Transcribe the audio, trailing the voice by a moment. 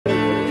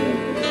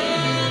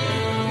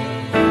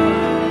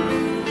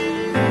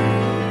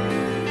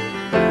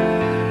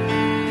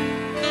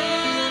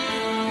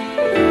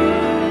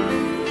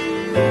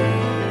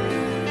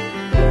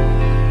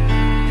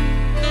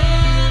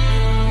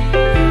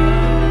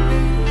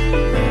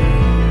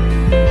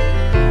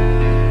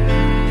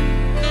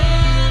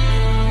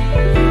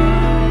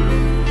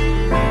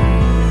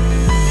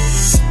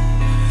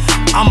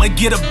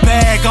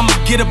bag,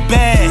 I'ma get a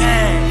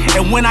bag.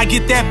 And when I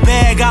get that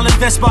bag, I'll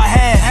invest by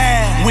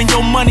half. When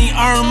your money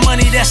earn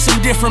money, that's some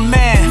different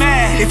math.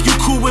 If you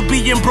cool with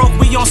being broke,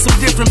 we on some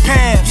different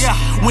paths.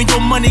 When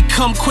your money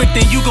come quick,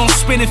 then you gon'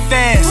 spend it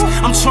fast.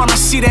 I'm tryna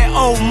see that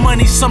old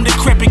money, some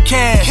decrepit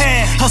cash.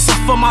 Hustle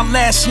for my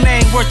last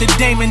name, worth the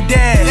Damon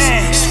Dash.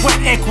 Sweat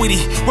equity,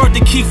 worth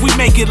the Keith, we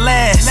make it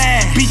last.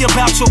 Be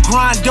about your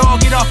grind, dog,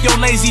 get off your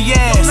lazy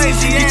ass.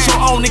 Get your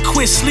own and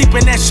quit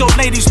sleeping at your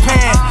lady's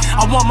pad.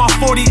 I want my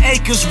 40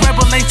 acres,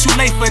 rebel ain't too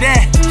late for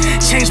that.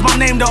 Change my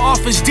name to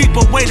Office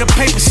Depot, way the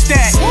paper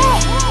stack.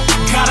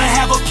 Gotta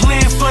have a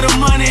plan for the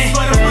money,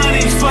 for the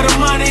money, for the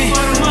money,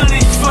 for the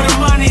money, for the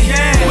money.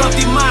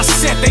 Wealthy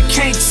mindset, they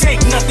can't take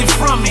nothing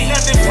from me.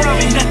 Nothing from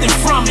me, nothing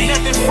from me,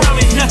 nothing from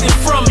me, nothing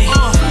from me.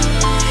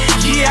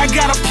 Yeah, I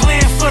got a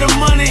plan for the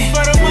money,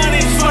 for the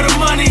money, for the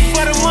money,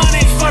 for the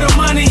money, for the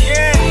money.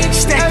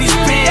 Stack these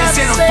bands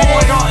and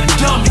avoid all the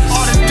dummies,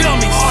 all the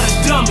dummies, all the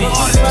dummies,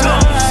 all the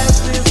dummies.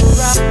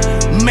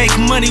 Make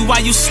money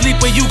while you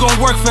sleep or you gon'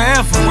 work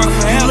forever.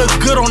 You look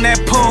good on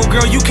that pole,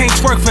 girl, you can't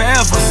twerk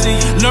forever.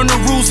 Learn the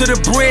rules of the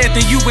bread,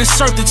 then you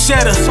insert the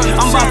cheddar.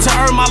 I'm about to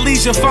earn my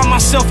leisure, find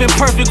myself in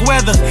perfect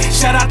weather.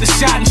 Shout out to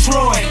Shot and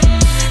Troy.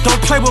 Don't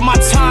play with my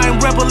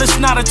time, rebel, it's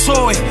not a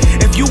toy.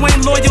 If you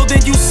ain't loyal, then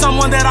you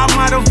someone that I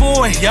might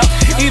avoid.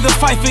 Either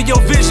fight for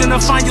your vision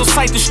or find your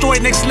sight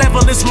destroyed. Next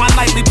level is my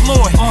nightly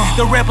ploy.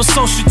 The rebel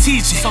so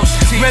strategic.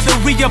 Rather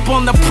re-up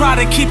on the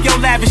product, keep your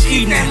lavish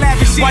evening.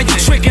 While you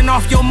tricking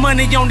off your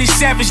money on these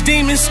savage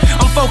demons,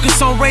 I'm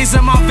focused on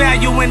raising my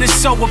value and it's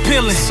so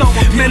appealing.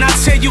 Man, I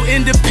tell you,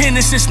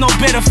 independence, it's no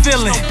better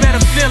feeling.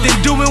 Than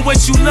doing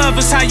what you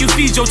love is how you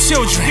feed your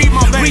children.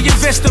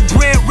 Reinvest the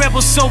bread,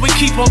 rebel, so we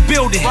keep on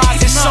building.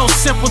 It's so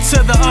simple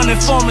to the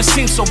uninformed, it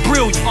seems so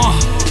brilliant.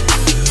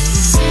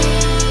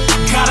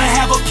 Gotta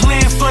have a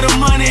plan for the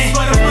money,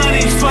 for the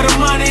money, for the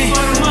money,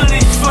 for the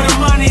money, for the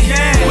money.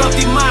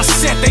 Wealthy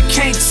mindset, they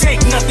can't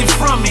take nothing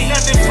from me.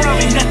 Nothing from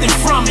me, nothing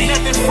from me,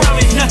 nothing from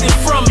me, nothing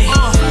from me.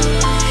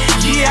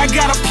 Yeah, I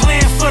got a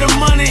plan for the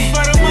money,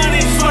 for the money,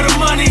 for the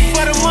money,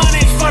 for the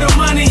money, for the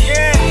money.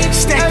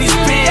 Stack these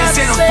bands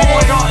and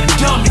avoid all the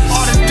dummies,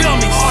 all the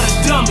dummies, all the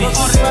dummies,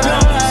 all the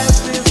dummies.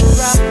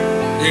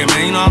 Yeah,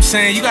 man, you know what I'm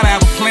saying? You gotta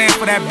have a plan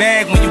for that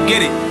bag when you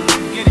get it.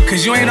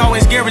 Cause you ain't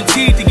always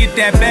guaranteed to get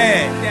that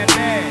bag.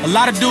 A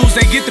lot of dudes,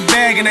 they get the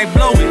bag and they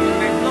blow it.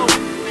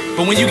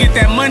 But when you get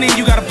that money,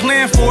 you got a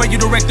plan for it, you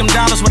direct them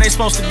dollars where they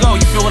supposed to go.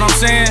 You feel what I'm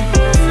saying?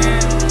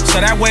 So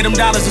that way them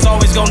dollars is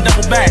always gonna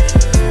double back.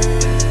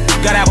 You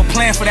gotta have a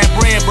plan for that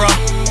bread, bro.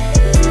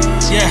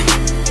 Yeah.